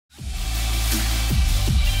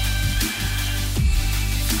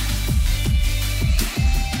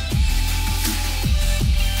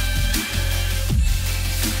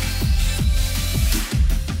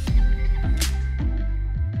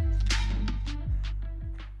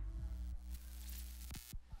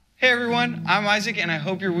Hey everyone, I'm Isaac and I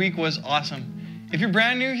hope your week was awesome. If you're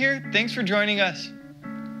brand new here, thanks for joining us.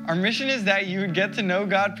 Our mission is that you would get to know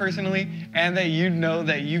God personally and that you'd know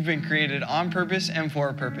that you've been created on purpose and for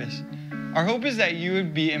a purpose. Our hope is that you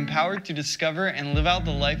would be empowered to discover and live out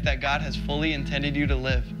the life that God has fully intended you to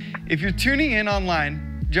live. If you're tuning in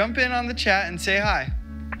online, jump in on the chat and say hi.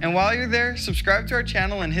 And while you're there, subscribe to our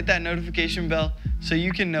channel and hit that notification bell so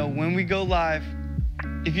you can know when we go live.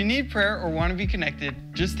 If you need prayer or want to be connected,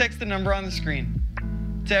 just text the number on the screen.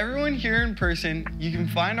 To everyone here in person, you can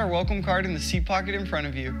find our welcome card in the seat pocket in front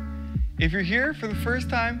of you. If you're here for the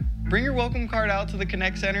first time, bring your welcome card out to the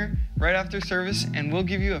Connect Center right after service and we'll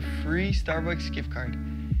give you a free Starbucks gift card.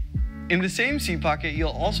 In the same seat pocket, you'll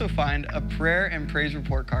also find a prayer and praise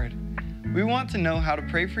report card. We want to know how to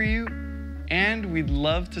pray for you and we'd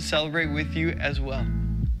love to celebrate with you as well.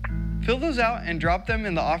 Fill those out and drop them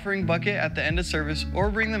in the offering bucket at the end of service or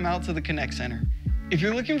bring them out to the Connect Center. If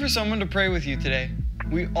you're looking for someone to pray with you today,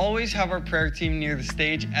 we always have our prayer team near the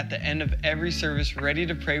stage at the end of every service ready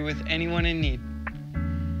to pray with anyone in need.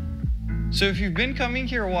 So if you've been coming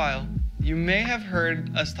here a while, you may have heard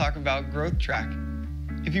us talk about Growth Track.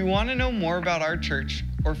 If you want to know more about our church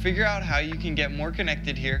or figure out how you can get more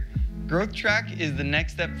connected here, Growth Track is the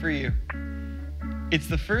next step for you. It's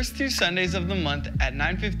the first 2 Sundays of the month at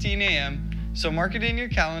 9:15 a.m., so mark it in your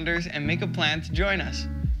calendars and make a plan to join us.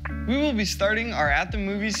 We will be starting our At the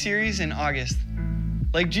Movies series in August.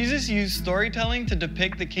 Like Jesus used storytelling to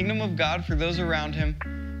depict the kingdom of God for those around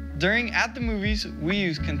him, during At the Movies, we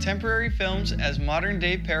use contemporary films as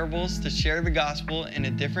modern-day parables to share the gospel in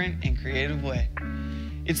a different and creative way.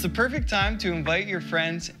 It's the perfect time to invite your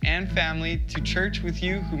friends and family to church with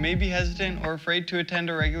you who may be hesitant or afraid to attend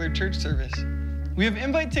a regular church service. We have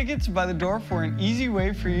invite tickets by the door for an easy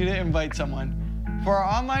way for you to invite someone. For our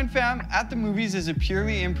online fam, At the Movies is a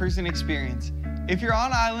purely in-person experience. If you're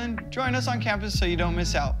on island, join us on campus so you don't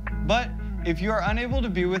miss out. But if you are unable to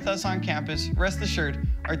be with us on campus, rest assured,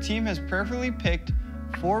 our team has prayerfully picked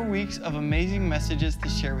 4 weeks of amazing messages to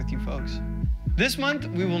share with you folks. This month,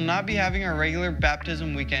 we will not be having our regular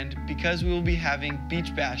baptism weekend because we will be having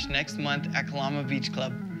Beach Bash next month at Kalama Beach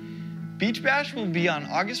Club. Beach Bash will be on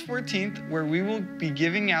August 14th, where we will be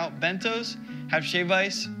giving out bentos, have shave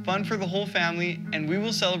ice, fun for the whole family, and we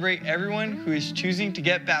will celebrate everyone who is choosing to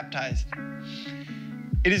get baptized.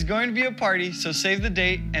 It is going to be a party, so save the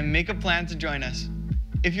date and make a plan to join us.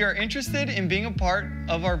 If you are interested in being a part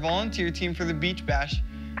of our volunteer team for the Beach Bash,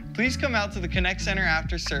 please come out to the Connect Center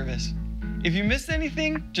after service. If you missed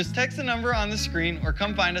anything, just text the number on the screen or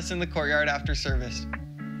come find us in the courtyard after service.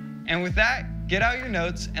 And with that, get out your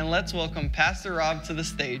notes and let's welcome Pastor Rob to the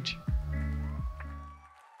stage.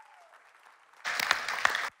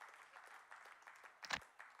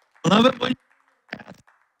 Love it when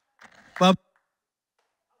well,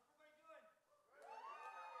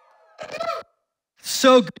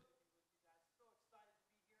 so good.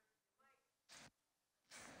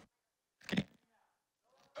 Okay.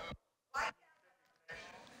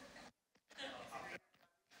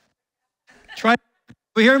 Try.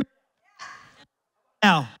 We hear me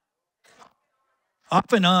now.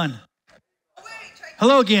 Off and on.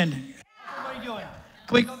 Hello again. What are you doing?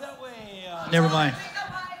 Can we go that way? Never mind.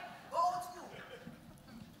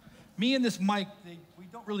 Me and this mic, we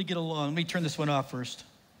don't really get along. Let me turn this one off first.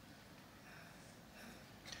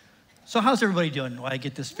 So how's everybody doing while I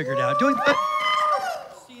get this figured out? Doing good?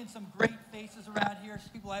 Seeing some great faces around here,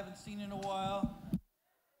 some people I haven't seen in a while.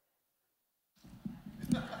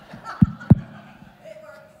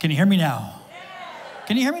 Can you hear me now?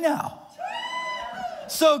 Can you hear me now?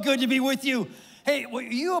 So good to be with you. Hey, were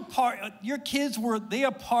you a part, your kids, were they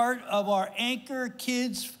a part of our Anchor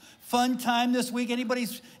Kids Fun Time this week?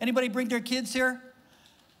 Anybody bring their kids here?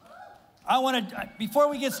 I want to, before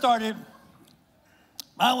we get started,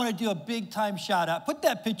 I want to do a big time shout out. Put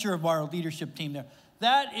that picture of our leadership team there.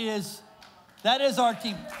 That is our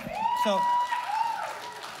team. So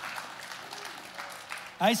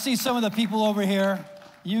I see some of the people over here.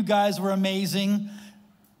 You guys were amazing.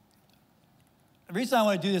 The reason I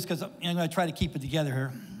want to do this because I'm going to try to keep it together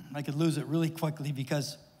here. I could lose it really quickly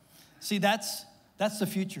because, see, that's the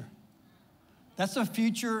future. That's the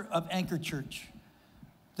future of Anchor Church.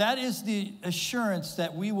 That is the assurance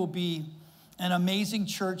that we will be an amazing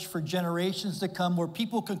church for generations to come, where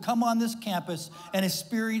people can come on this campus and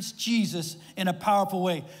experience Jesus in a powerful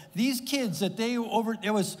way. These kids that there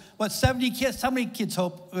was, 70 kids? How many kids,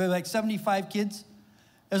 Hope? Like 75 kids?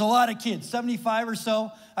 There's a lot of kids, 75 or so,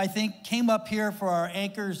 I think, came up here for our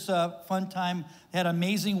Anchors Fun Time. They had an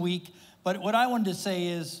amazing week. But what I wanted to say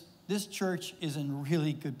is, this church is in a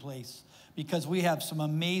really good place because we have some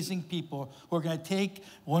amazing people who are going to take,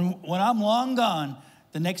 when I'm long gone,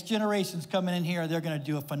 the next generation's coming in here, they're going to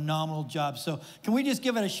do a phenomenal job. So can we just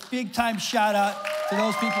give it a big-time shout-out to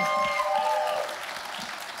those people?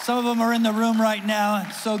 Some of them are in the room right now.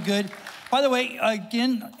 It's so good. By the way,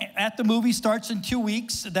 again, At the Movie starts in 2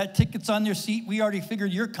 weeks. That ticket's on their seat. We already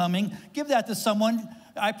figured you're coming. Give that to someone.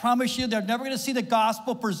 I promise you, they're never going to see the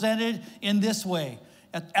gospel presented in this way.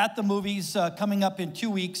 At the Movies coming up in 2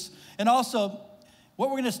 weeks. And also, what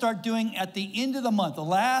we're going to start doing at the end of the month, the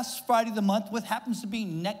last Friday of the month, what happens to be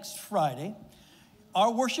next Friday, our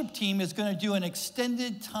worship team is going to do an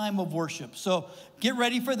extended time of worship. So get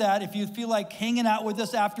ready for that. If you feel like hanging out with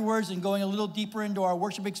us afterwards and going a little deeper into our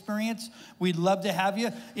worship experience, we'd love to have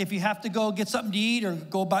you. If you have to go get something to eat or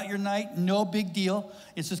go about your night, no big deal.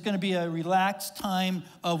 It's just going to be a relaxed time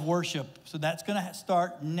of worship. So that's going to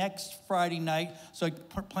start next Friday night, so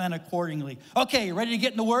plan accordingly. Okay, you ready to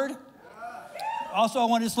get in the Word? Also, I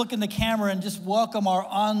want to just look in the camera and just welcome our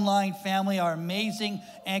online family, our amazing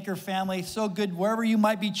Anchor family. So good. Wherever you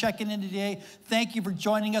might be checking in today, thank you for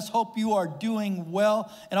joining us. Hope you are doing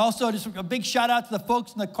well. And also, just a big shout out to the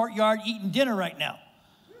folks in the courtyard eating dinner right now.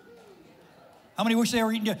 How many wish they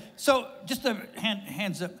were eating dinner? So, just a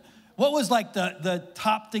hands up. What was like the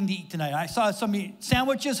top thing to eat tonight? I saw somebody,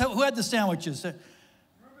 sandwiches. Who had the sandwiches? A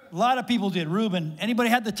lot of people did. Ruben. Anybody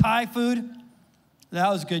had the Thai food? That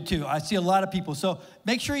was good too. I see a lot of people. So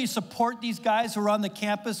make sure you support these guys who are on the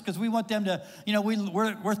campus because we want them to,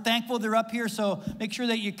 we're thankful they're up here. So make sure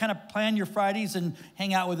that you kind of plan your Fridays and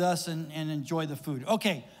hang out with us and enjoy the food.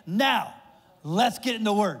 Okay, now let's get in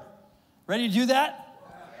the Word. Ready to do that?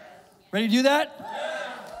 Ready to do that?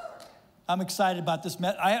 I'm excited about this.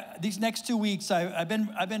 These next 2 weeks, I've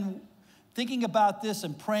been thinking about this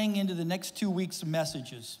and praying into the next 2 weeks of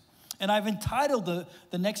messages. And I've entitled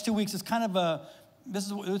the next 2 weeks as kind of this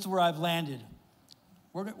is where I've landed.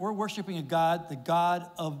 We're worshiping a God, the God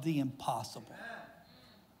of the impossible.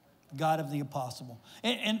 God of the impossible.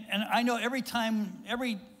 And I know every time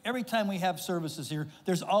we have services here,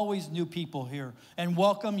 there's always new people here. And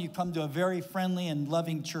welcome, you come to a very friendly and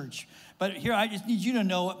loving church. But here, I just need you to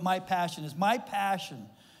know what my passion is. My passion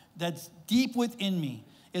that's deep within me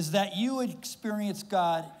is that you would experience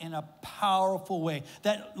God in a powerful way.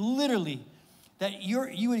 That literally, that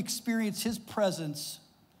you would experience His presence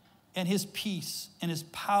and His peace and His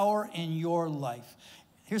power in your life.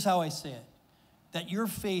 Here's how I say it. That your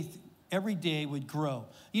faith every day would grow.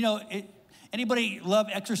 Anybody love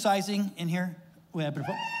exercising in here? Wait, I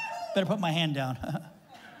better put my hand down.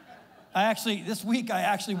 This week,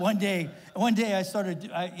 one day I started,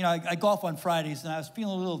 I golf on Fridays, and I was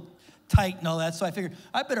feeling a little tight and all that, so I figured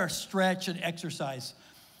I better stretch and exercise.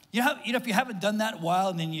 If you haven't done that in a while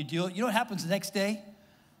and then you do it, you know what happens the next day?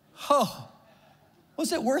 Oh,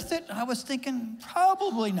 was it worth it? I was thinking,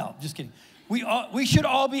 probably no. Just kidding. We should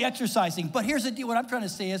all be exercising. But here's the deal. What I'm trying to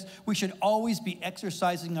say is we should always be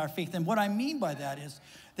exercising our faith. And what I mean by that is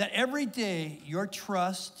that every day your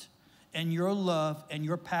trust and your love and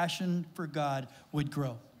your passion for God would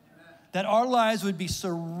grow. That our lives would be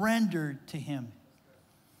surrendered to Him.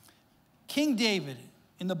 King David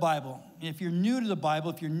in the Bible, if you're new to the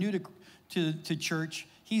Bible, if you're new to church,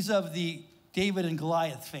 he's of the David and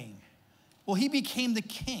Goliath fame. Well, he became the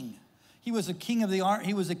king. He was a king of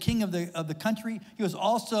he was a king of the country. He was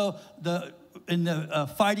also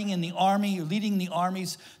fighting in the army, leading the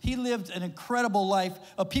armies. He lived an incredible life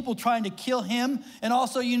of people trying to kill him. And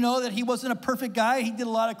also, that he wasn't a perfect guy. He did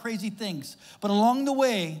a lot of crazy things. But along the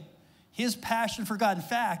way, his passion for God. In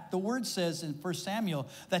fact, the word says in 1 Samuel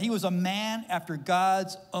that he was a man after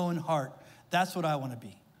God's own heart. That's what I want to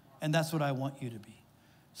be. And that's what I want you to be.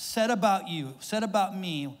 Said about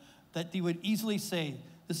me, that he would easily say,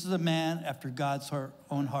 this is a man after God's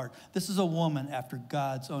own heart. This is a woman after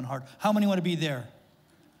God's own heart. How many want to be there?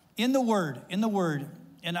 In the Word.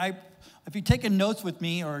 And if you're taking notes with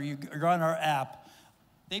me or you're on our app,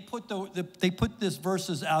 they put these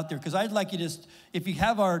verses out there because I'd like you to, if you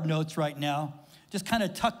have our notes right now, just kind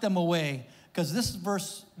of tuck them away because this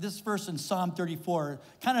verse in Psalm 34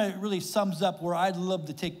 kind of really sums up where I'd love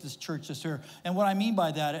to take this church this year. And what I mean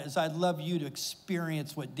by that is I'd love you to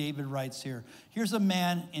experience what David writes here. Here's a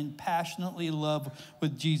man in passionately love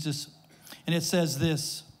with Jesus. And it says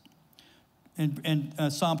this in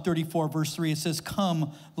Psalm 34, verse 3. It says,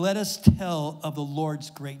 "Come, let us tell of the Lord's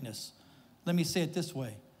greatness." Let me say it this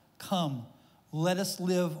way. Come, let us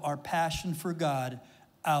live our passion for God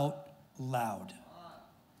out loud.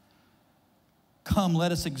 Come,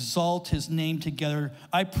 let us exalt His name together.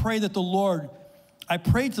 I pray that the Lord I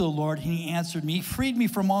prayed to the Lord, and he answered me. He freed me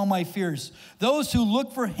from all my fears. Those who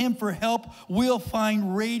look for him for help will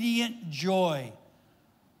find radiant joy.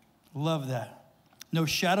 Love that. No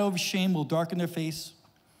shadow of shame will darken their face.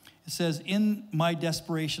 It says, in my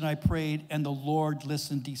desperation I prayed, and the Lord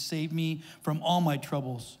listened. He saved me from all my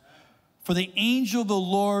troubles. For the angel of the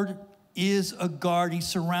Lord is a guard. He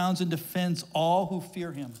surrounds and defends all who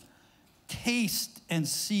fear him. Taste and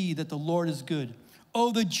see that the Lord is good.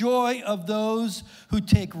 Oh, the joy of those who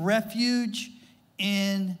take refuge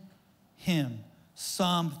in him.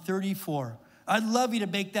 Psalm 34. I'd love you to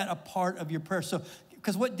make that a part of your prayer. So,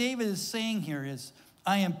 because what David is saying here is,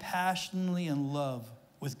 I am passionately in love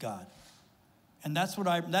with God. And that's what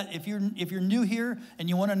if you're new here and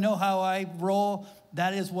you want to know how I roll,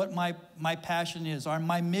 that is what my passion is.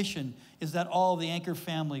 My mission is that all the Anchor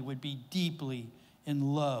family would be deeply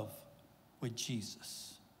in love with Jesus.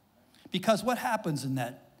 Because what happens in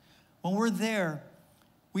that? When we're there,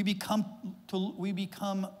 we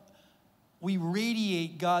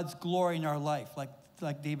radiate God's glory in our life,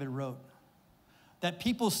 like David wrote. That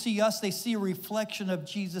people see us, they see a reflection of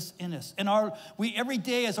Jesus in us. And every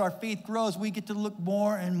day as our faith grows, we get to look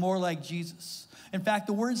more and more like Jesus. In fact,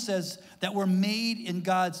 the word says that we're made in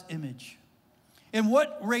God's image. And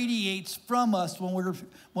what radiates from us when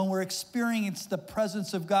we're experiencing the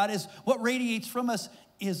presence of God is, what radiates from us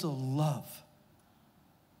is a love.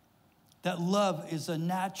 That love is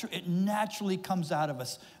it naturally comes out of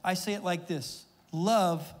us. I say it like this: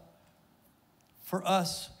 love for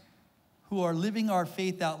us who are living our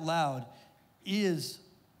faith out loud is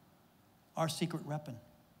our secret weapon.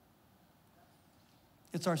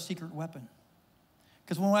 It's our secret weapon.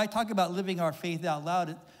 Because when I talk about living our faith out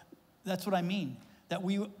loud, that's what I mean. That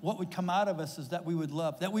what would come out of us is that we would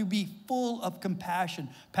love, that we'd be full of compassion.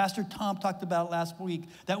 Pastor Tom talked about it last week,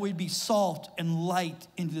 that we'd be salt and light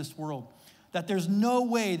into this world. That there's no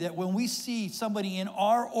way that when we see somebody in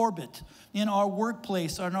our orbit, in our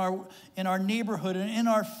workplace, in our neighborhood, and in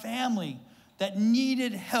our family that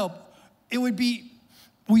needed help,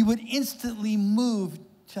 we would instantly move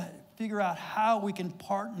to figure out how we can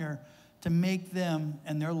partner to make them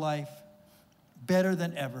and their life better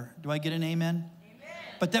than ever. Do I get an amen? Amen.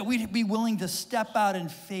 But that we'd be willing to step out in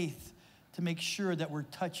faith to make sure that we're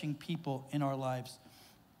touching people in our lives.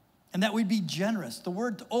 And that we'd be generous. The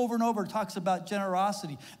word over and over talks about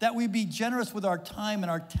generosity. That we'd be generous with our time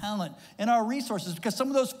and our talent and our resources, because some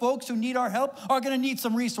of those folks who need our help are going to need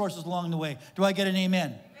some resources along the way. Do I get an amen?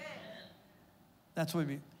 Amen. That's what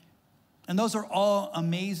we. And those are all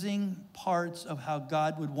amazing parts of how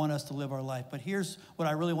God would want us to live our life. But here's what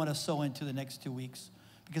I really want to sow into the next 2 weeks,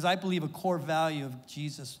 because I believe a core value of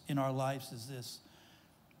Jesus in our lives is this: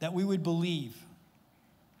 that we would believe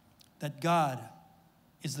that God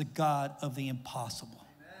is the God of the impossible.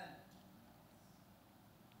 Amen.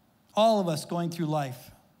 All of us going through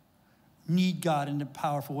life need God in a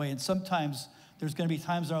powerful way. And sometimes there's going to be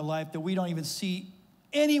times in our life that we don't even see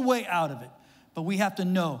any way out of it. But we have to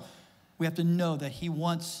know that he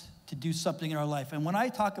wants to do something in our life. And when I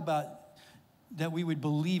talk about that we would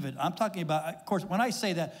believe it, I'm talking about, of course, when I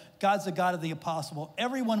say that God's the God of the impossible,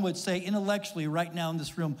 everyone would say intellectually right now in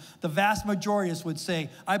this room, the vast majority of us would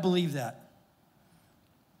say, I believe that.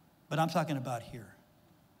 But I'm talking about here.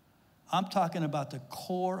 I'm talking about the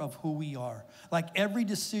core of who we are. Like every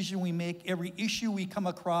decision we make, every issue we come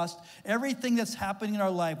across, everything that's happening in our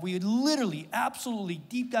life, we would literally, absolutely,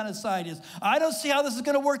 deep down inside is, I don't see how this is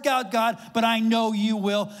going to work out, God, but I know you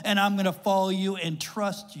will, and I'm going to follow you and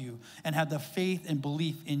trust you and have the faith and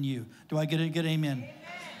belief in you. Do I get a good amen?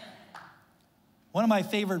 Amen. One of my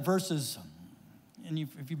favorite verses, and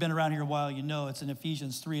if you've been around here a while, you know it's in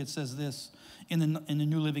Ephesians 3. It says this in the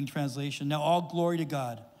New Living Translation: now all glory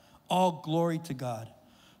to God,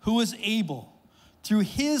 who is able, through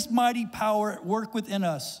his mighty power at work within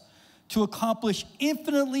us, to accomplish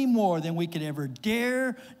infinitely more than we could ever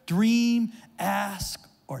dare, dream, ask,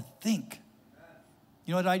 or think.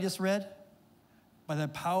 You know what I just read? By the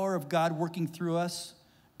power of God working through us,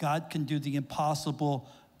 God can do the impossible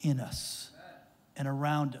in us and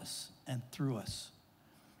around us and through us.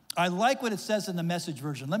 I like what it says in the Message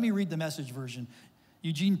version. Let me read the Message version.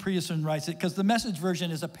 Eugene Peterson writes it, because the Message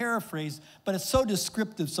version is a paraphrase, but it's so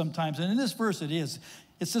descriptive sometimes. And in this verse it is.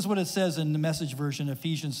 It says what it says in the Message version,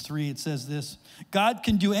 Ephesians 3. It says this: God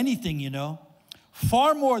can do anything,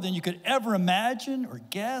 far more than you could ever imagine or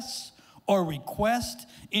guess or request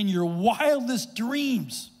in your wildest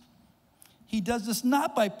dreams. He does this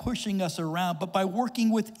not by pushing us around, but by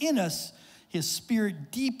working within us, his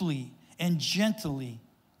Spirit deeply and gently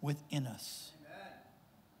within us. Amen.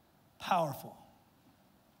 Powerful.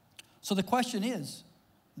 So the question is,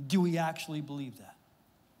 do we actually believe that?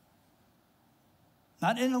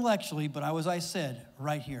 Not intellectually, but as I said,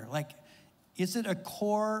 right here. Like, is it a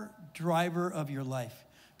core driver of your life?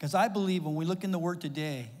 Because I believe when we look in the Word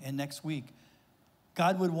today and next week,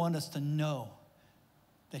 God would want us to know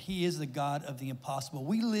that he is the God of the impossible.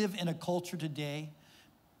 We live in a culture today,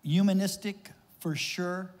 humanistic for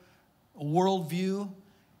sure, a worldview.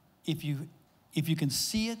 If you can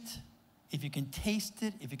see it, if you can taste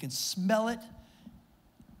it, if you can smell it,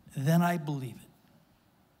 then I believe it.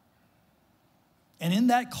 And in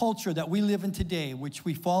that culture that we live in today, which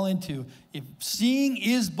we fall into, if seeing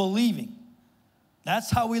is believing,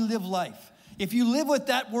 that's how we live life. If you live with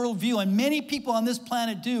that worldview, and many people on this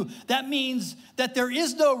planet do, that means that there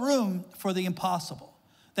is no room for the impossible.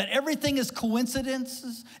 That everything is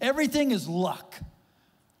coincidences, everything is luck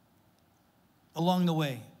along the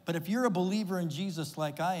way. But if you're a believer in Jesus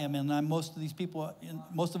like I am, and most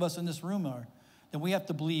of us in this room are, then we have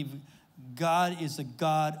to believe God is a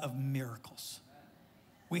God of miracles.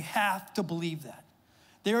 We have to believe that.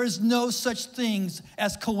 There is no such things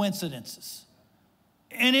as coincidences.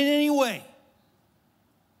 And in any way,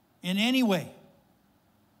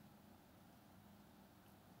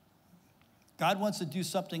 God wants to do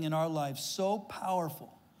something in our lives so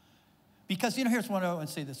powerful. Because, here's what I want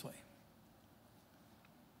to say this way.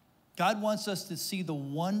 God wants us to see the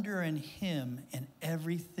wonder in him in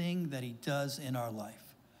everything that he does in our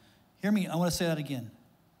life. Hear me, I want to say that again.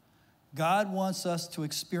 God wants us to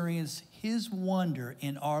experience his wonder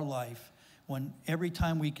in our life every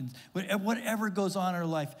time we can, whatever goes on in our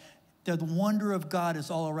life, the wonder of God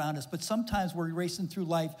is all around us. But sometimes we're racing through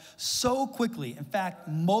life so quickly. In fact,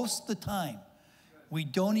 most of the time, we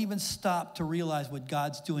don't even stop to realize what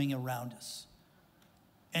God's doing around us.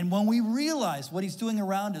 And when we realize what he's doing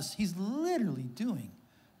around us, he's literally doing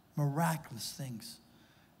miraculous things.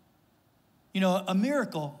 A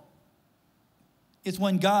miracle is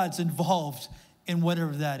when God's involved in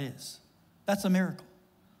whatever that is. That's a miracle.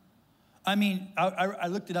 I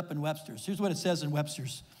looked it up in Webster's. Here's what it says in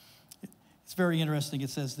Webster's. It's very interesting.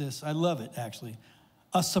 It says this. I love it, actually.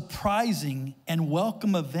 A surprising and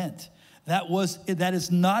welcome event that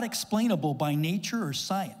is not explainable by nature or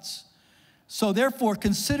science. So therefore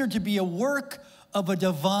considered to be a work of a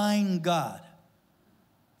divine God.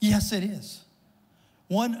 Yes, it is.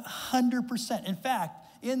 100%. In fact,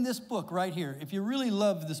 in this book right here, if you really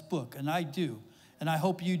love this book, and I do, and I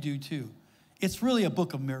hope you do too, it's really a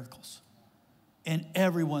book of miracles in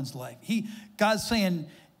everyone's life. God's saying,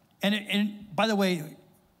 and by the way,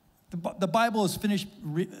 the Bible has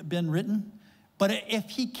been written, but if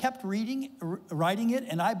he kept writing it,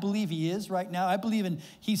 and I believe he is right now, I believe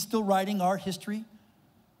he's still writing our history.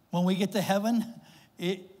 When we get to heaven,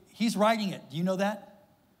 he's writing it. Do you know that?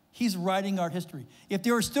 He's writing our history. If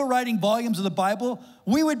they were still writing volumes of the Bible,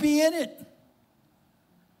 we would be in it.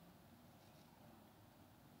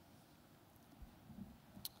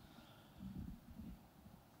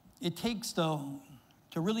 It takes, though,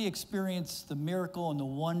 to really experience the miracle and the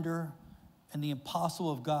wonder and the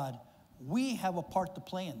impossible of God, we have a part to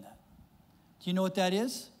play in that. Do you know what that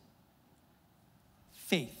is?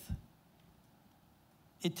 Faith.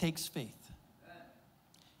 It takes faith.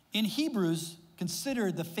 In Hebrews,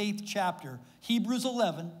 consider the faith chapter, Hebrews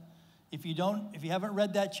 11. If you haven't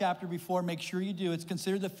read that chapter before, make sure you do. It's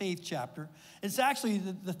considered the faith chapter. It's actually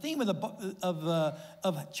the theme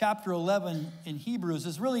of chapter 11 in Hebrews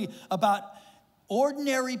is really about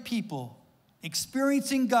ordinary people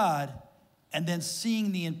experiencing God and then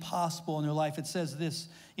seeing the impossible in their life. It says this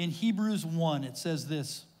in Hebrews 1. It says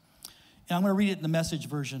this, and I'm going to read it in the Message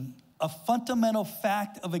version. A fundamental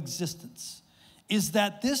fact of existence is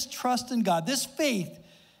that this trust in God, this faith,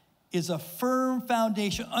 is a firm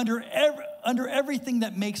foundation under everything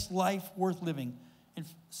that makes life worth living. And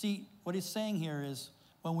see, what he's saying here is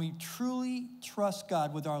when we truly trust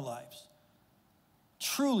God with our lives,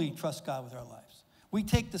 we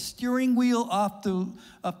take the steering wheel off the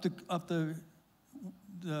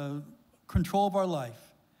control of our life,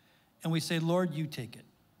 and we say, Lord, you take it.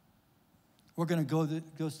 We're going to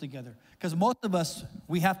go together. Because most of us,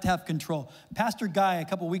 we have to have control. Pastor Guy, a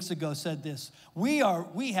couple weeks ago, said this. We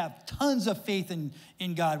have tons of faith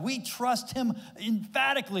in God. We trust him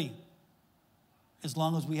emphatically as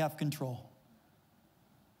long as we have control.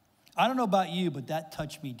 I don't know about you, but that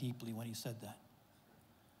touched me deeply when he said that.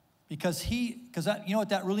 Because you know what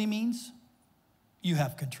that really means? You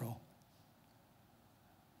have control.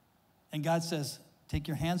 And God says, take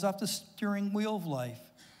your hands off the steering wheel of life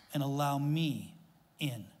and allow me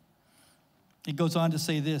in. It goes on to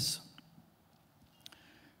say this.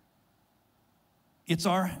 It's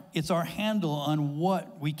our handle on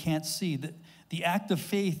what we can't see. The act of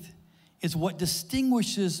faith is what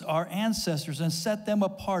distinguishes our ancestors and set them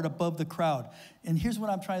apart above the crowd. And here's what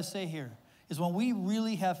I'm trying to say here, is when we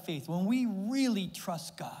really have faith, when we really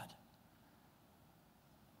trust God,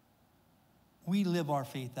 we live our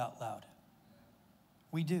faith out loud.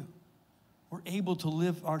 We do. We're able to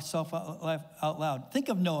live ourselves out loud. Think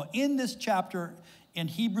of Noah. In this chapter in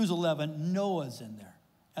Hebrews 11, Noah's in there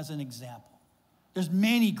as an example. There's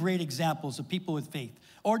many great examples of people with faith.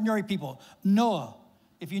 Ordinary people. Noah,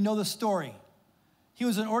 if you know the story, he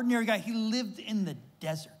was an ordinary guy. He lived in the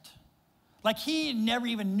desert. Like he never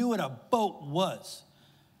even knew what a boat was.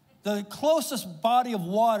 The closest body of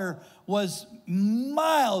water was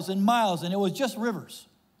miles and miles, and it was just rivers.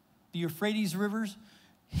 The Euphrates rivers.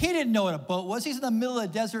 He didn't know what a boat was. He's in the middle of the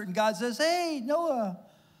desert, and God says, hey, Noah,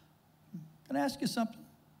 can I ask you something?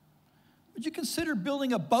 Would you consider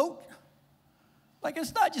building a boat? Like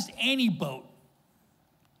it's not just any boat,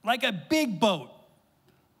 like a big boat.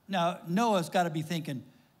 Now, Noah's got to be thinking,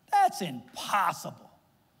 that's impossible.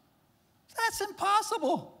 That's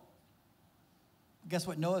impossible. Guess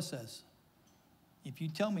what Noah says? If you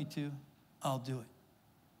tell me to, I'll do it.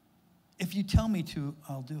 If you tell me to,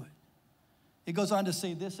 I'll do it. It goes on to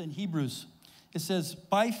say this in Hebrews. It says,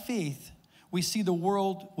 by faith, we see the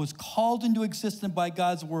world was called into existence by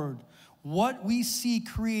God's word. What we see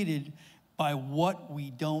created by what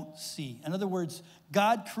we don't see. In other words,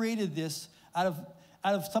 God created this out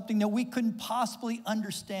of something that we couldn't possibly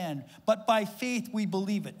understand. But by faith, we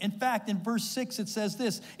believe it. In fact, in verse 6, it says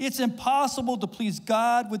this, it's impossible to please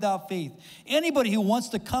God without faith. Anybody who wants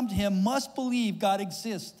to come to him must believe God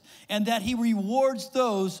exists and that he rewards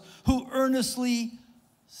those who earnestly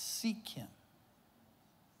seek him.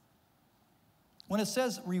 When it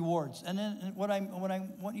says rewards, and then what I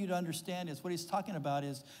want you to understand is what he's talking about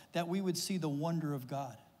is that we would see the wonder of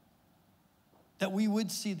God. That we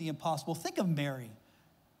would see the impossible. Think of Mary.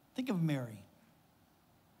 Think of Mary.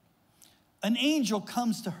 An angel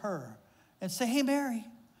comes to her and say, hey, Mary.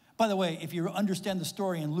 By the way, if you understand the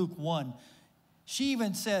story in Luke 1, she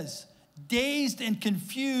even says, dazed and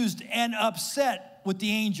confused and upset with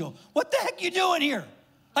the angel. What the heck you doing here?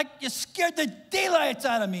 Like you scared the daylights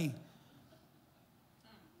out of me.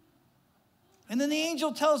 And then the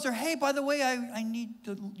angel tells her, hey, by the way, I need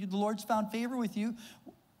the Lord's found favor with you.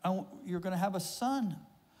 You're going to have a son.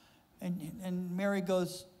 And Mary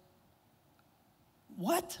goes,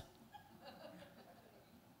 what?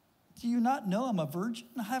 Do you not know I'm a virgin?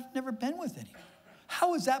 I've never been with anyone.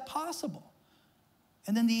 How is that possible?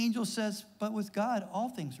 And then the angel says, but with God, all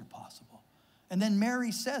things are possible. And then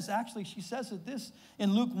Mary says, actually, she says it this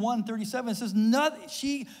in Luke 1:37, it says,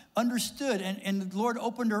 she understood, and the Lord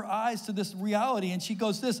opened her eyes to this reality, and she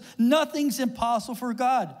goes this, nothing's impossible for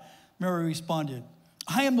God. Mary responded,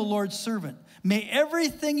 I am the Lord's servant. May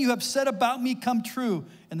everything you have said about me come true.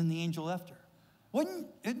 And then the angel left her.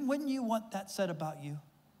 Wouldn't you want that said about you?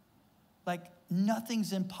 Like,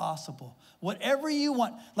 nothing's impossible. Whatever you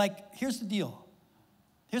want. Like, here's the deal.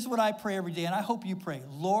 Here's what I pray every day, and I hope you pray.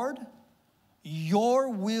 Lord, your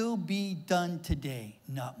will be done today,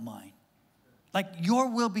 not mine. Like, your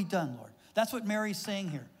will be done, Lord. That's what Mary's saying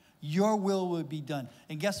here. Your will be done.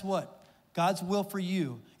 And guess what? God's will for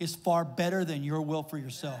you is far better than your will for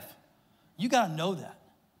yourself. You got to know that.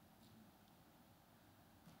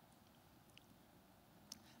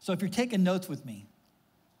 So if you're taking notes with me,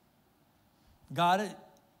 God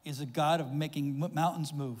is a God of making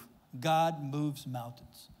mountains move. God moves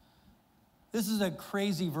mountains. This is a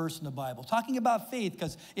crazy verse in the Bible, talking about faith,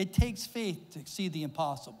 because it takes faith to see the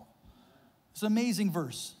impossible. It's an amazing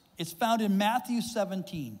verse. It's found in Matthew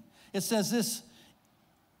 17. It says this,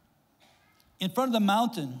 in front of the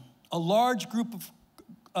mountain, a large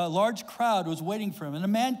crowd was waiting for him. And a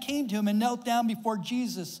man came to him and knelt down before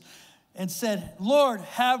Jesus and said, Lord,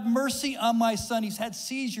 have mercy on my son. He's had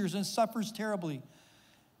seizures and suffers terribly.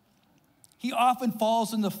 He often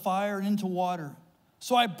falls in the fire and into water.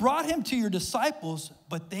 So I brought him to your disciples,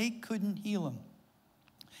 but they couldn't heal him.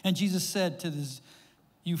 And Jesus said to this,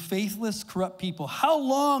 you faithless, corrupt people, how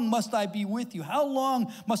long must I be with you? How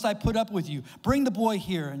long must I put up with you? Bring the boy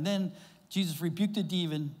here. And then Jesus rebuked the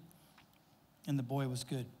demon, and the boy was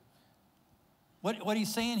good. What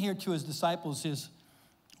he's saying here to his disciples is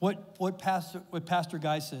what Pastor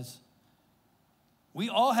Guy says. We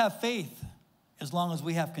all have faith as long as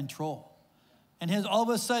we have control. And all of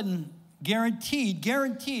a sudden, guaranteed,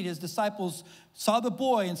 his disciples saw the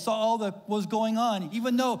boy and saw all that was going on.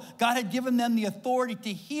 Even though God had given them the authority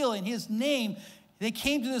to heal in his name, they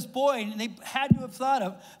came to this boy and they had to have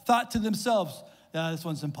thought to themselves, this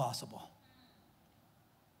one's impossible.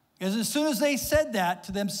 Because as soon as they said that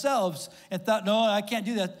to themselves and thought, no, I can't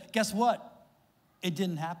do that, guess what? It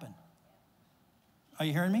didn't happen. Are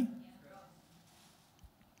you hearing me?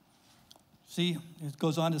 See, it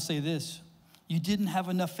goes on to say this. You didn't have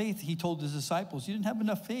enough faith, he told his disciples. You didn't have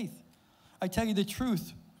enough faith. I tell you the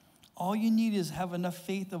truth. All you need is have enough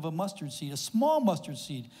faith of a mustard seed, a small mustard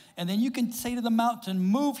seed. And then you can say to the mountain,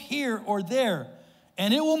 move here or there,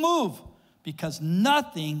 and it will move, because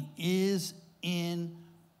nothing is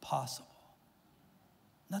impossible.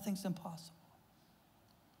 Nothing's impossible.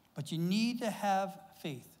 But you need to have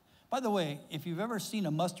faith. By the way, if you've ever seen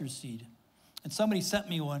a mustard seed, and somebody sent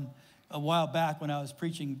me one a while back when I was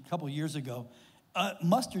preaching a couple years ago, a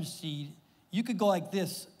mustard seed, you could go like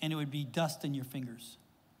this and it would be dust in your fingers.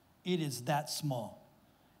 It is that small.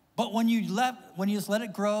 But when you just let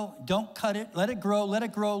it grow, don't cut it, let it grow, let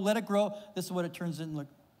it grow, let it grow, this is what it turns into. Look,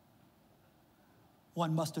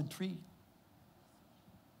 one mustard tree.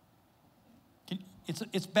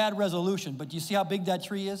 It's bad resolution, but do you see how big that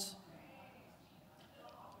tree is?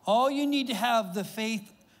 All you need to have the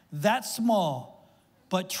faith that small,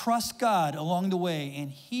 but trust God along the way, and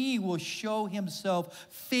he will show himself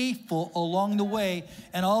faithful along the way,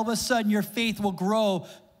 and all of a sudden your faith will grow,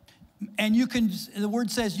 and you can, the word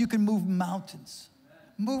says you can move mountains.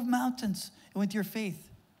 Move mountains with your faith.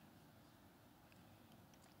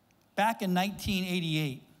 Back in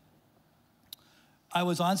 1988, I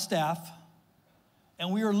was on staff,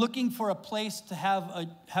 and we were looking for a place to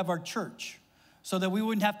have our church, so that we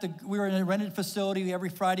wouldn't have to, we were in a rented facility. Every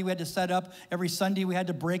Friday we had to set up. Every Sunday we had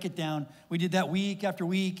to break it down. We did that week after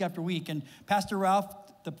week after week. And Pastor Ralph,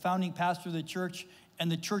 the founding pastor of the church,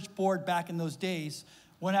 and the church board back in those days,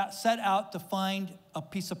 set out to find a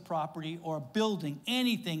piece of property or a building,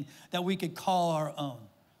 anything that we could call our own.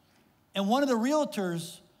 And one of the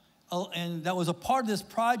realtors, and that was a part of this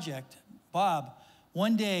project, Bob,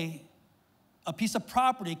 one day, a piece of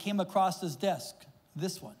property came across his desk,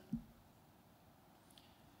 this one.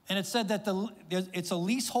 And it said that it's a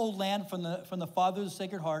leasehold land from the Father of the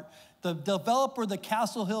Sacred Heart. The developer of the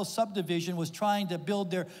Castle Hill subdivision was trying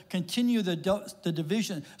to continue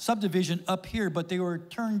the subdivision up here, but they were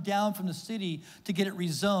turned down from the city to get it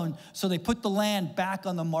rezoned. So they put the land back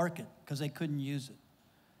on the market because they couldn't use it.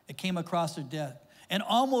 It came across their desk. And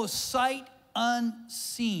almost sight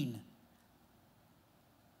unseen,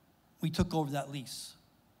 we took over that lease.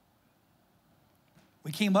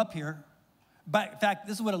 We came up here. In fact,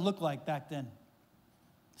 this is what it looked like back then.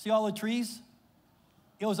 See all the trees?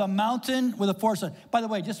 It was a mountain with a forest. By the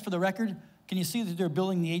way, just for the record, can you see that they're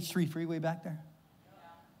building the H3 freeway back there?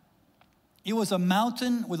 Yeah. It was a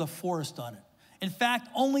mountain with a forest on it. In fact,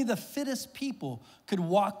 only the fittest people could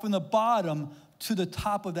walk from the bottom to the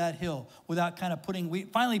top of that hill without kind of we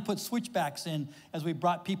finally put switchbacks in as we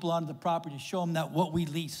brought people onto the property to show them that what we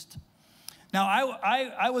leased. Now,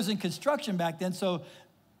 I was in construction back then, so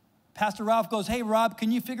Pastor Ralph goes, hey, Rob,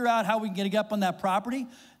 can you figure out how we can get up on that property?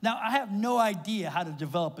 Now, I have no idea how to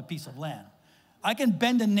develop a piece of land. I can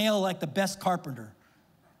bend a nail like the best carpenter.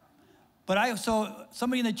 But so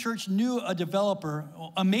somebody in the church knew a developer,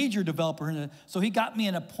 a major developer, so he got me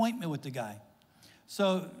an appointment with the guy.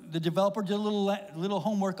 So the developer did a little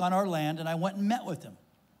homework on our land, and I went and met with him.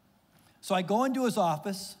 So I go into his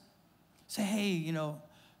office, say, hey,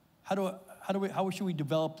 how should we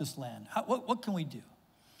develop this land? What can we do?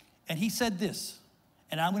 And he said this,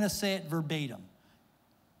 and I'm going to say it verbatim.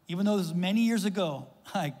 Even though this was many years ago,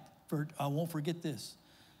 I won't forget this.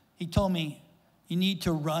 He told me, you need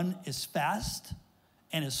to run as fast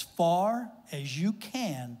and as far as you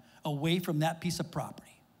can away from that piece of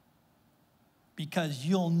property, because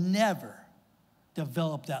you'll never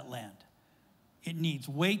develop that land. It needs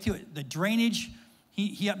the drainage.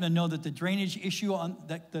 He happened to know that the drainage issue on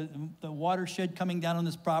the watershed coming down on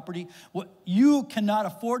this property, you cannot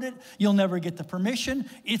afford it. You'll never get the permission.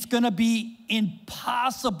 It's going to be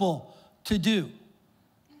impossible to do.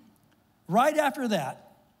 Right after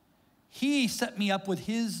that, he set me up with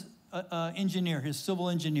his engineer, his civil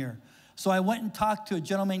engineer. So I went and talked to a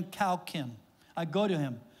gentleman, Cal Kim. I go to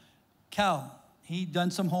him. Cal, he'd done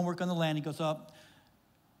some homework on the land. He goes,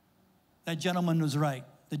 that gentleman was right.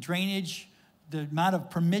 The drainage, the amount of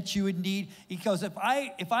permits you would need. He goes, if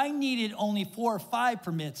I needed only 4 or 5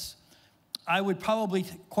 permits, I would probably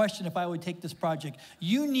question if I would take this project.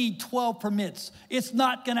 You need 12 permits. It's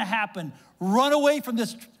not going to happen. Run away from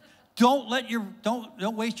this. Don't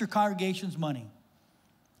waste your congregation's money.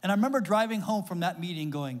 And I remember driving home from that meeting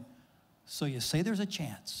going, so you say there's a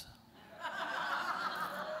chance.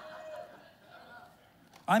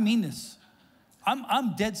 I mean this.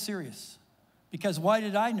 I'm dead serious. Because why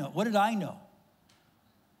did I know? What did I know?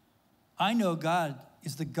 I know God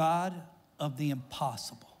is the God of the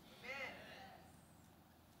impossible.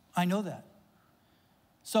 I know that.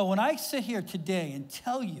 So when I sit here today and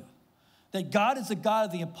tell you that God is the God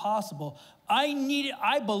of the impossible, I need it.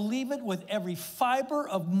 I believe it with every fiber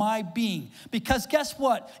of my being. Because guess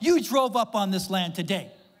what? You drove up on this land today.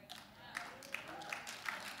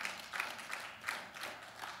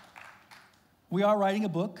 We are writing a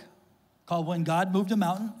book called When God Moved a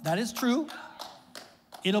Mountain. That is true.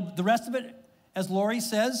 The rest of it, as Lori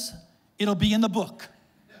says, it'll be in the book.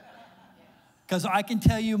 Because I can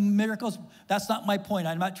tell you miracles. That's not my point.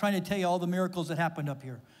 I'm not trying to tell you all the miracles that happened up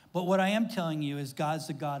here. But what I am telling you is God's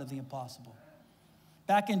the God of the impossible.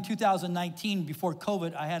 Back in 2019, before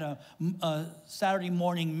COVID, I had a Saturday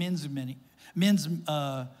morning men's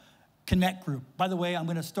Connect group. By the way, I'm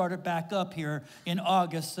going to start it back up here in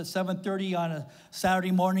August at 7:30 on a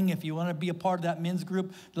Saturday morning. If you want to be a part of that men's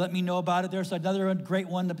group, let me know about it. There's another great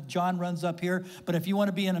one that John runs up here. But if you want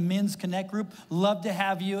to be in a men's Connect group, love to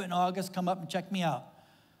have you in August. Come up and check me out.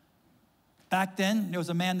 Back then, there was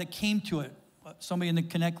a man that came to it. Somebody in the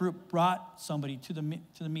Connect group brought somebody to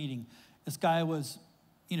the meeting. This guy was,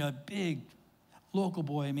 a big local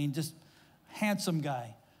boy. I mean, just handsome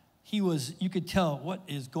guy. He was, you could tell what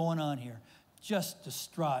is going on here. Just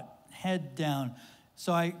distraught, head down.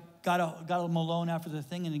 So I got him alone after the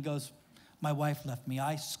thing, and he goes, my wife left me.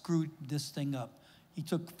 I screwed this thing up. He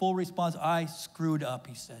took full response. I screwed up,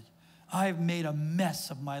 he said. I've made a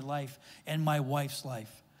mess of my life and my wife's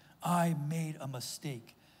life. I made a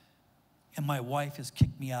mistake, and my wife has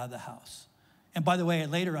kicked me out of the house. And by the way,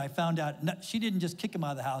 later I found out she didn't just kick him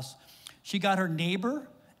out of the house. She got her neighbor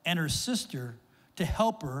and her sister to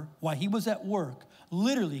help her while he was at work,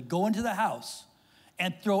 literally go into the house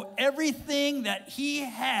and throw everything that he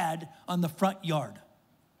had on the front yard.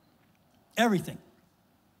 Everything.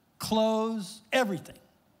 Clothes, everything.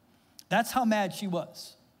 That's how mad she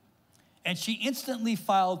was. And she instantly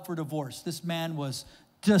filed for divorce. This man was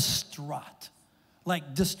distraught,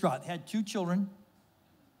 like distraught. He had 2 children,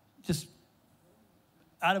 just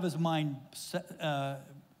out of his mind,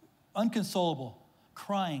 unconsolable,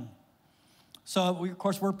 crying. So, of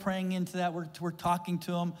course, we're praying into that. We're talking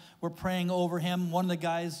to him. We're praying over him. One of the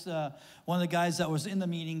guys that was in the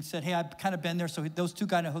meeting said, hey, I've kind of been there. So those 2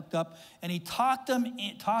 kind of hooked up. And he talked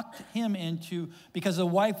him into, because the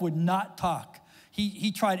wife would not talk.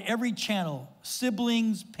 He tried every channel,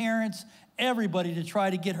 siblings, parents, everybody, to try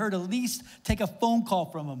to get her to at least take a phone call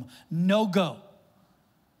from him. No go.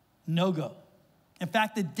 No go. In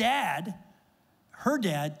fact, her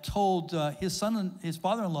dad told his son, his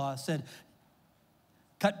father-in-law, said,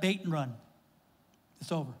 cut bait and run.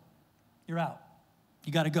 It's over. You're out.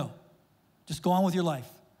 You got to go. Just go on with your life.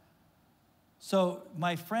 So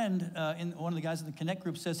my friend, one of the guys in the Connect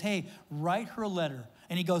group says, hey, write her a letter.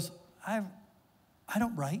 And he goes, I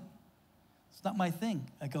don't write. It's not my thing.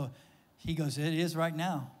 He goes, it is right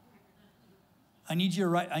now. I need you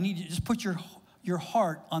to just put your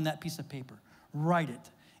heart on that piece of paper. Write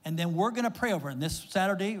it. And then we're going to pray over it. And this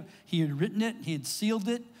Saturday, he had written it, he had sealed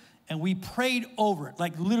it, and we prayed over it,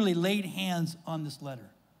 like literally laid hands on this letter.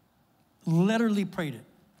 Literally prayed it.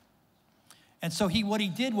 And so what he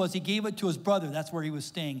did was he gave it to his brother. That's where he was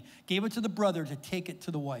staying. Gave it to the brother to take it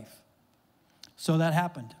to the wife. So that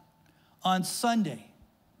happened. On Sunday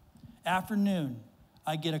afternoon,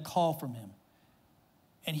 I get a call from him.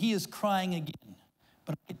 And he is crying again.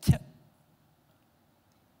 But I could tell.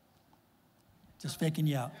 Just faking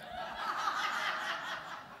you out.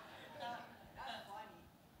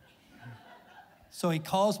 So he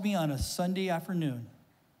calls me on a Sunday afternoon,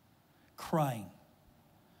 crying.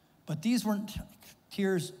 But these weren't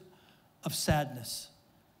tears of sadness.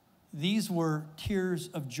 These were tears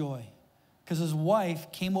of joy. Because his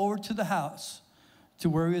wife came over to the house, to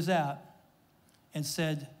where he was at, and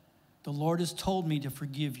said, the Lord has told me to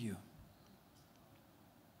forgive you.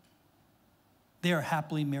 They are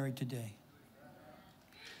happily married today.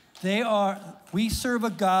 We serve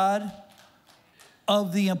a God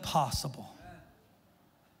of the impossible.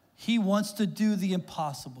 He wants to do the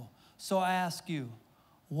impossible. So I ask you,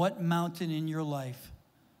 what mountain in your life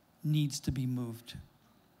needs to be moved?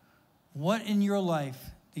 What in your life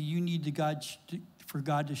do you need for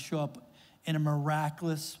God to show up in a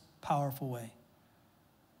miraculous, powerful way?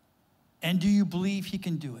 And do you believe he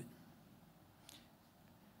can do it?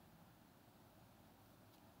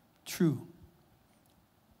 True.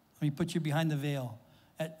 Let me put you behind the veil.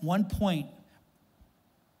 At one point,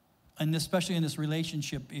 and especially in this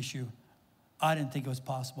relationship issue, I didn't think it was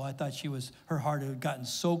possible. I thought her heart had gotten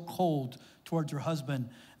so cold towards her husband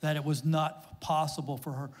that it was not possible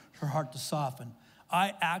for her heart to soften.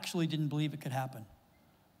 I actually didn't believe it could happen.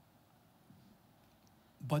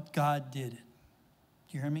 But God did it.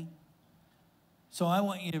 Do you hear me? So I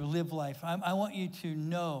want you to live life. I want you to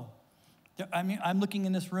know. I mean, I'm looking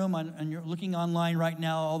in this room, and you're looking online right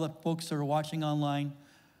now, all the folks that are watching online,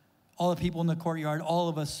 all the people in the courtyard, all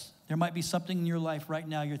of us. There might be something in your life right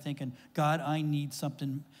now you're thinking, God, I need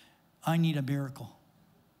something. I need a miracle.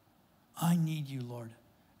 I need you, Lord.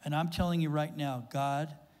 And I'm telling you right now,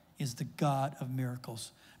 God is the God of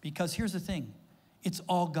miracles. Because here's the thing. It's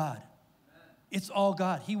all God. It's all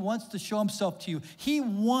God. He wants to show himself to you. He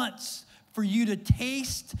wants for you to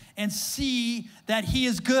taste and see that he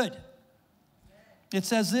is good. It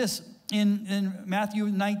says this in Matthew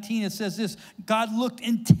 19, it says this, God looked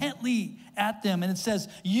intently at them, and it says,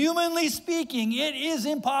 humanly speaking, it is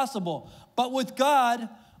impossible, but with God,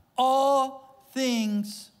 all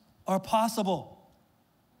things are possible.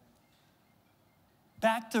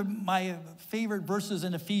 Back to my favorite verses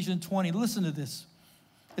in Ephesians 20. Listen to this.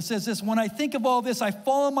 It says this, when I think of all this, I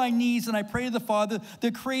fall on my knees and I pray to the Father,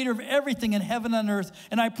 the creator of everything in heaven and earth,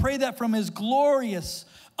 and I pray that from his glorious,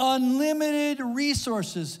 unlimited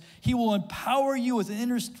resources, he will empower you with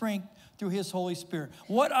inner strength through his Holy Spirit.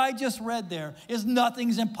 What I just read there is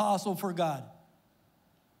nothing's impossible for God.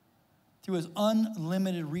 Through his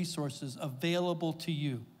unlimited resources available to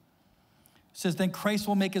you. It says, then Christ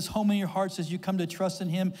will make his home in your hearts as you come to trust in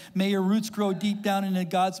him. May your roots grow deep down into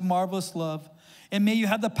God's marvelous love. And may you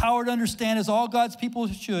have the power to understand, as all God's people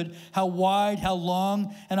should, how wide, how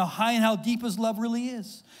long, and how high and how deep his love really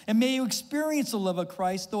is. And may you experience the love of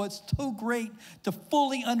Christ, though it's too great to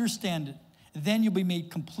fully understand it. Then you'll be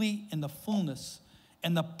made complete in the fullness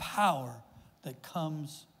and the power that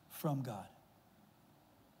comes from God.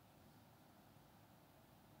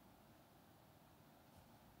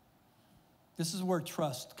 This is where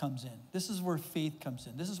trust comes in. This is where faith comes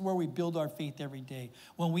in. This is where we build our faith every day.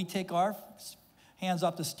 When we take our hands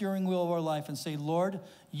off the steering wheel of our life and say, Lord,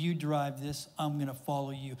 you drive this, I'm going to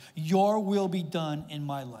follow you. Your will be done in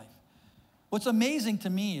my life. What's amazing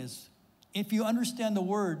to me is, if you understand the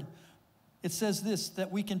word, it says this,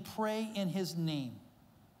 that we can pray in his name.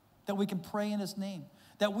 That we can pray in his name.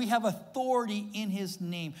 That we have authority in his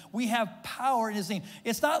name. We have power in his name.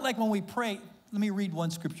 It's not like when we pray. Let me read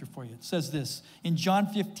one scripture for you. It says this, in John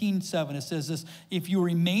 15:7, it says this, if you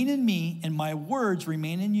remain in me and my words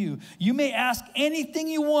remain in you, you may ask anything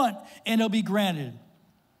you want and it'll be granted.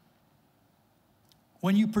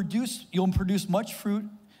 When you'll produce much fruit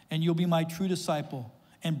and you'll be my true disciple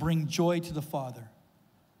and bring joy to the Father.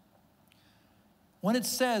 When it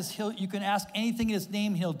says you can ask anything in his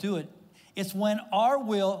name, he'll do it. It's when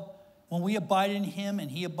when we abide in him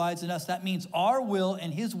and he abides in us, that means our will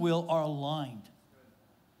and his will are aligned.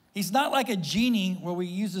 He's not like a genie where we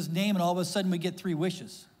use his name and all of a sudden we get 3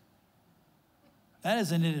 wishes. That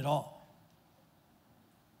isn't it at all.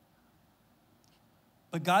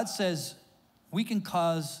 But God says we can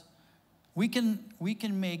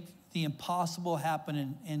make the impossible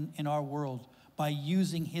happen in our world by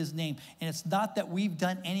using his name. And it's not that we've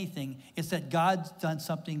done anything, it's that God's done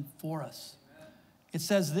something for us. It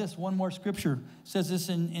says this, one more scripture. It says this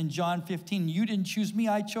in John 15. You didn't choose me,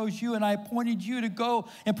 I chose you, and I appointed you to go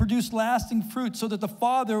and produce lasting fruit so that the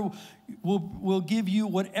Father will give you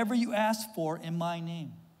whatever you ask for in my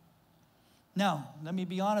name. Now, let me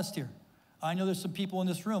be honest here. I know there's some people in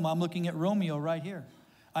this room. I'm looking at Romeo right here.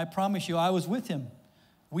 I promise you, I was with him.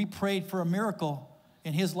 We prayed for a miracle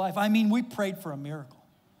in his life. I mean, we prayed for a miracle.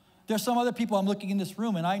 There's some other people I'm looking in this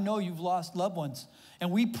room, and I know you've lost loved ones. And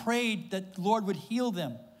we prayed that the Lord would heal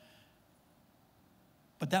them.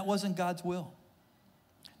 But that wasn't God's will.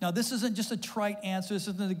 Now, this isn't just a trite answer. This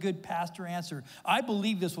isn't a good pastor answer. I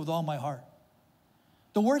believe this with all my heart.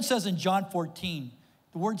 The word says in John 14,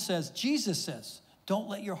 the word says, Jesus says, don't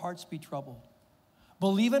let your hearts be troubled.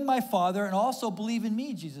 Believe in my Father and also believe in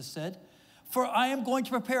me, Jesus said. For I am going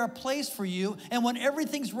to prepare a place for you, and when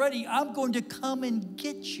everything's ready, I'm going to come and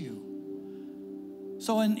get you.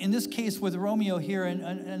 So in this case with Romeo here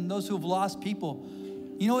and those who have lost people,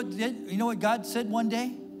 you know what God said one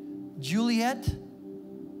day? Juliet,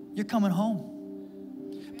 you're coming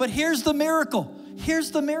home. But here's the miracle.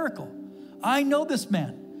 Here's the miracle. I know this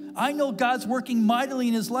man. I know God's working mightily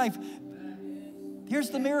in his life. Here's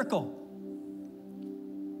the miracle.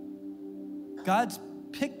 God's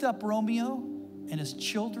picked up Romeo and his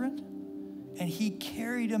children, and he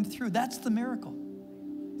carried them through. That's the miracle.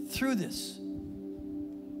 Through this.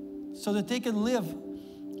 So that they could live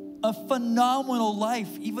a phenomenal life,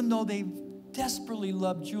 even though they desperately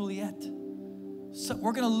loved Juliet. So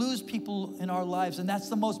we're going to lose people in our lives, and that's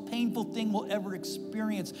the most painful thing we'll ever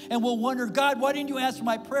experience. And we'll wonder, God, why didn't you answer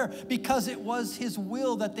my prayer? Because it was his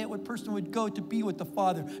will that that person would go to be with the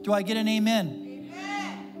Father. Do I get an amen?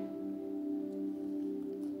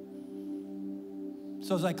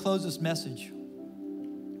 So as I close this message,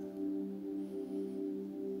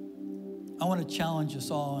 I want to challenge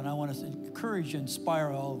us all, and I want to encourage and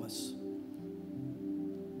inspire all of us.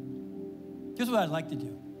 Here's what I'd like to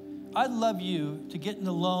do. I'd love you to get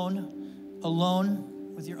alone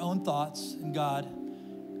with your own thoughts and God,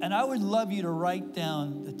 and I would love you to write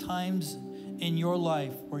down the times in your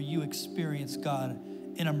life where you experienced God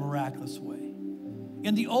in a miraculous way.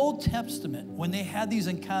 In the Old Testament, when they had these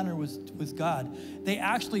encounters with God, they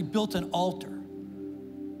actually built an altar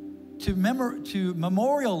to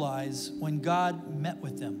memorialize when God met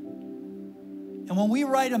with them. And when we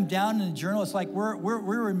write them down in a journal, it's like we're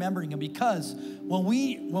remembering them, because when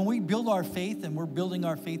we build our faith, and we're building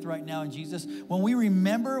our faith right now in Jesus, when we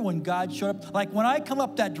remember when God showed up, like when I come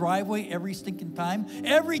up that driveway every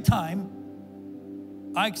time,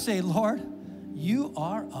 I say, Lord, you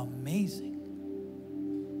are amazing.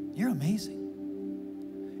 You're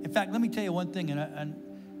amazing. In fact, let me tell you one thing, and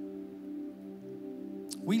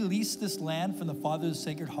we leased this land from the Father of the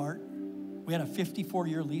Sacred Heart. We had a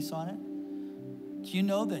 54-year lease on it. Do you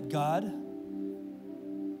know that God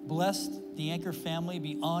blessed the Anchor family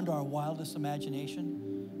beyond our wildest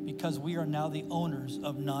imagination, because we are now the owners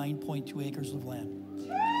of 9.2 acres of land?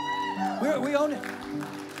 We own it.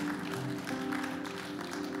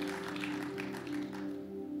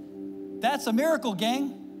 That's a miracle,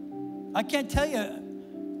 gang. I can't tell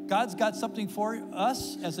you, God's got something for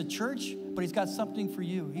us as a church, but he's got something for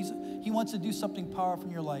you. He wants to do something powerful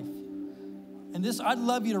in your life. And I'd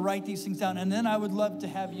love you to write these things down. And then I would love to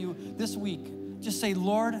have you this week just say,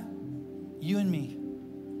 Lord, you and me,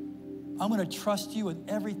 I'm going to trust you with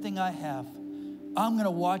everything I have. I'm going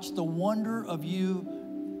to watch the wonder of you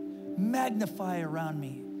magnify around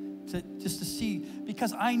me just to see,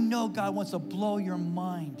 because I know God wants to blow your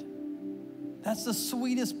mind. That's the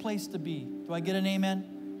sweetest place to be. Do I get an amen?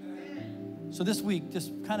 Amen. So this week,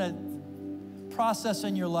 just kind of process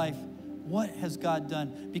in your life, what has God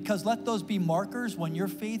done? Because let those be markers when your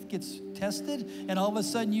faith gets tested and all of a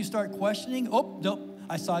sudden you start questioning, oh, nope,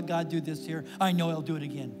 I saw God do this here. I know he'll do it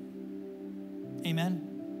again.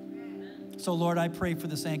 Amen? So Lord, I pray for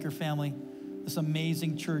this Anchor family, this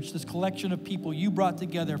amazing church, this collection of people you brought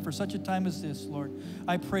together for such a time as this, Lord.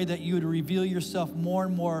 I pray that you would reveal yourself more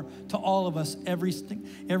and more to all of us every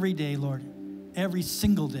day, Lord. Every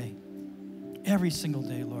single day,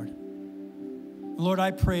 Lord. Lord,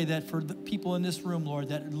 I pray that for the people in this room, Lord,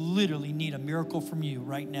 that literally need a miracle from you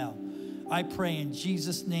right now, I pray in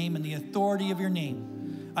Jesus' name and the authority of your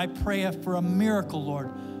name, I pray for a miracle,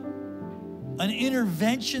 Lord, an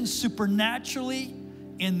intervention supernaturally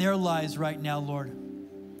in their lives right now, Lord.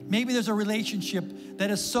 Maybe there's a relationship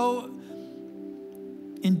that is so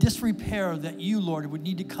in disrepair that you, Lord, would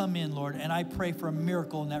need to come in, Lord, and I pray for a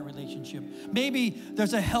miracle in that relationship. Maybe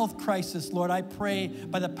there's a health crisis, Lord. I pray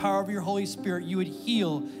by the power of your Holy Spirit, you would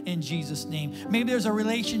heal in Jesus' name. Maybe there's a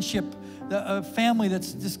relationship, a family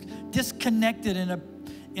that's just disconnected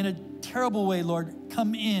in a terrible way, Lord.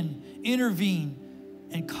 Come in, intervene,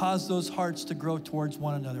 and cause those hearts to grow towards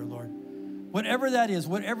one another, Lord. Whatever that is,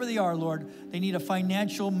 whatever they are, Lord, they need a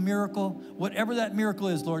financial miracle. Whatever that miracle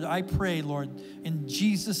is, Lord, I pray, Lord, in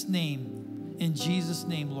Jesus' name,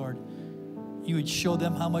 Lord, you would show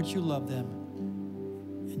them how much you love them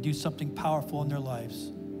and do something powerful in their lives.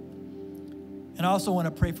 And I also want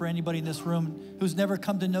to pray for anybody in this room who's never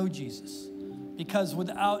come to know Jesus. Because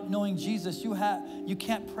without knowing Jesus, you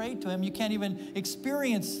can't pray to him. You can't even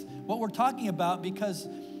experience what we're talking about, because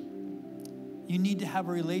you need to have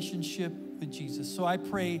a relationship with Jesus. So I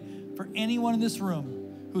pray for anyone in this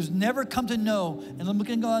room who's never come to know, and I'm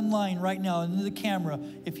looking online right now into the camera.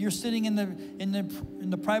 If you're sitting in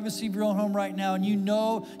the privacy of your own home right now and you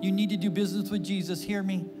know you need to do business with Jesus, hear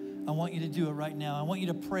me. I want you to do it right now. I want you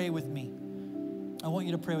to pray with me.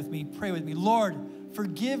 Pray with me. Lord,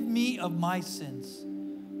 forgive me of my sins.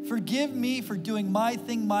 Forgive me for doing my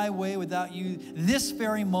thing my way without you. This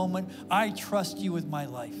very moment, I trust you with my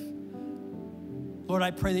life. Lord,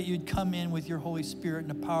 I pray that you'd come in with your Holy Spirit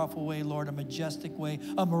in a powerful way, Lord, a majestic way,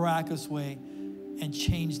 a miraculous way, and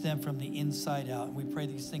change them from the inside out. And we pray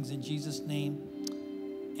these things in Jesus' name.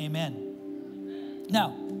 Amen.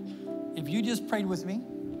 Now, if you just prayed with me,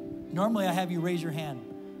 normally I have you raise your hand.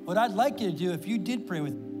 What I'd like you to do, if you did pray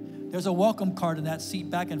with me, there's a welcome card in that seat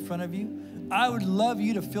back in front of you. I would love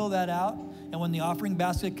you to fill that out. And when the offering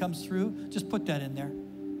basket comes through, just put that in there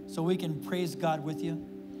so we can praise God with you.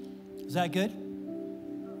 Is that good?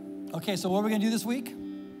 Okay, so what are we going to do this week?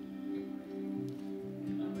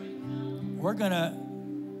 We're going to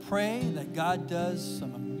pray that God does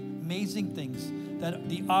some amazing things, that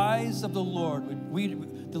the eyes of the Lord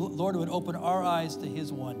would open our eyes to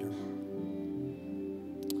his wonder.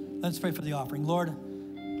 Let's pray for the offering. Lord,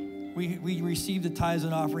 we receive the tithes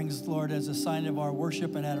and offerings, Lord, as a sign of our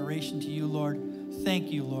worship and adoration to you, Lord.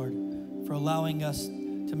 Thank you, Lord, for allowing us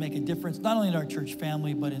to make a difference, not only in our church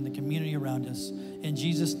family, but in the community around us. In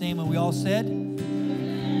Jesus' name, and we all said,